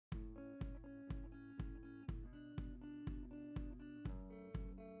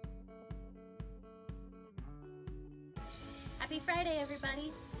Happy Friday,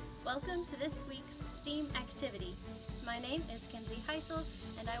 everybody! Welcome to this week's STEAM activity. My name is Kinsey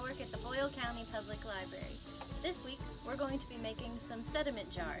and I work at the Boyle County Public Library. This week, we're going to be making some sediment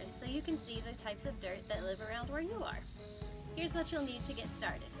jars so you can see the types of dirt that live around where you are. Here's what you'll need to get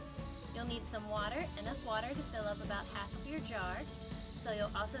started. You'll need some water, enough water to fill up about half of your jar. So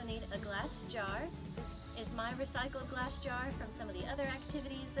you'll also need a glass jar. This is my recycled glass jar from some of the other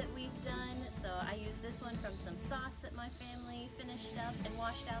activities that we've done. So I use this one from some sauce that my family finished up and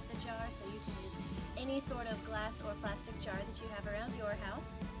washed out the jar, so you can use any sort of glass or plastic jar that you have around your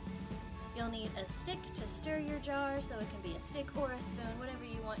house. You'll need a stick to stir your jar, so it can be a stick or a spoon, whatever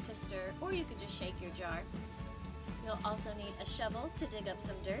you want to stir, or you could just shake your jar. You'll also need a shovel to dig up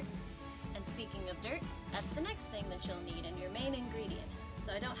some dirt. And speaking of dirt, that's the next thing that you'll need and your main ingredient.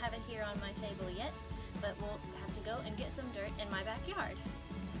 So I don't have it here on my table yet, but we'll have to go and get some dirt in my backyard.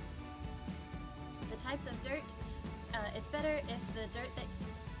 The types of dirt, it's better if the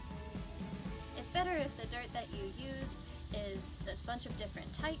dirt that you use is a bunch of different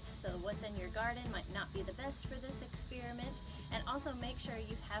types, so what's in your garden might not be the best for this experiment. And also make sure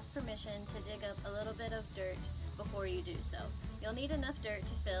you have permission to dig up a little bit of dirt before you do so. You'll need enough dirt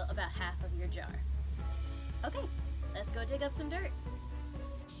to fill about half of your jar. Okay, let's go dig up some dirt.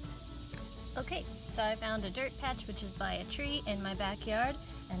 Okay, so I found a dirt patch which is by a tree in my backyard,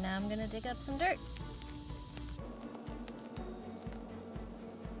 and now I'm gonna dig up some dirt.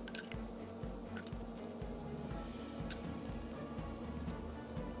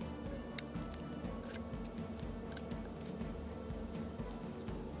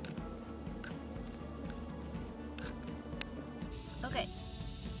 Okay,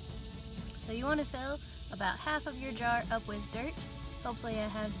 so you want to fill about half of your jar up with dirt. Hopefully I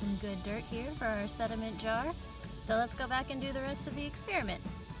have some good dirt here for our sediment jar. So let's go back and do the rest of the experiment.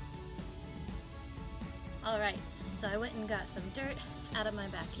 Alright, so I went and got some dirt out of my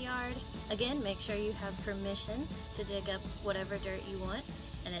backyard. Again, make sure you have permission to dig up whatever dirt you want.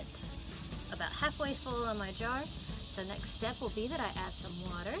 And it's about halfway full on my jar. So next step will be that I add some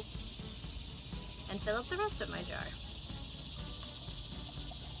water and fill up the rest of my jar.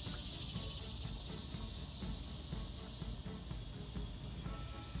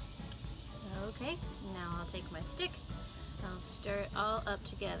 Okay, now I'll take my stick, I'll stir it all up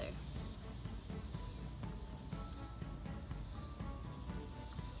together.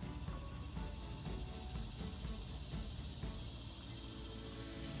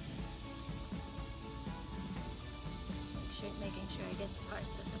 Making sure I get the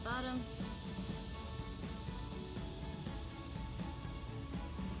parts at the bottom.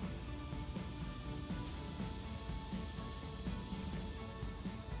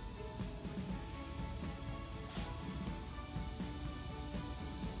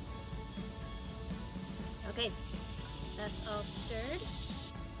 Okay, that's all stirred.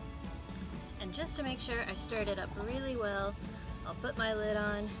 And just to make sure I stirred it up really well, I'll put my lid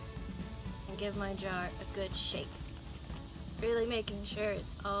on and give my jar a good shake. Really making sure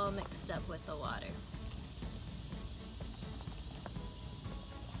it's all mixed up with the water.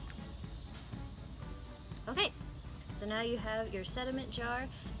 Okay, so now you have your sediment jar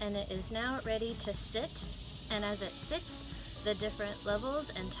and it is now ready to sit. And as it sits, the different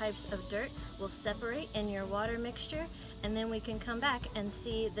levels and types of dirt will separate in your water mixture, and then we can come back and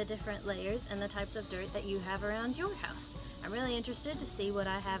see the different layers and the types of dirt that you have around your house. I'm really interested to see what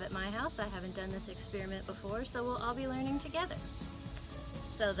I have at my house. I haven't done this experiment before, so we'll all be learning together.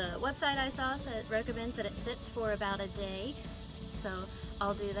 So the website I saw recommends that it sits for about a day, so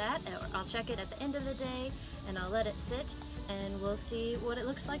I'll do that, or I'll check it at the end of the day, and I'll let it sit, and we'll see what it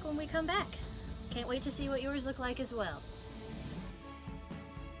looks like when we come back. Can't wait to see what yours look like as well.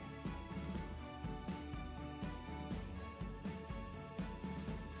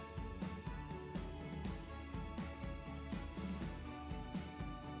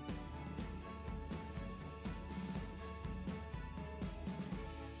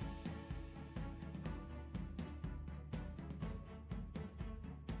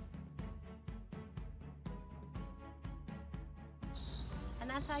 And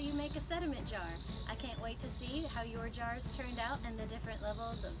that's how you make a sediment jar. I can't wait to see how your jars turned out and the different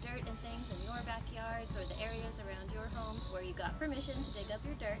levels of dirt and things in your backyards or the areas around your homes where you got permission to dig up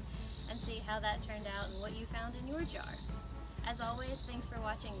your dirt, and see how that turned out and what you found in your jar. As always, thanks for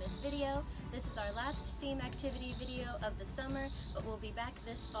watching this video. This is our last STEAM activity video of the summer, but we'll be back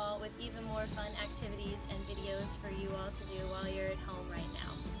this fall with even more fun activities and videos for you all to do while you're at home right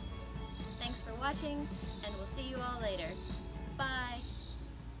now. Thanks for watching, and we'll see you all later. Bye!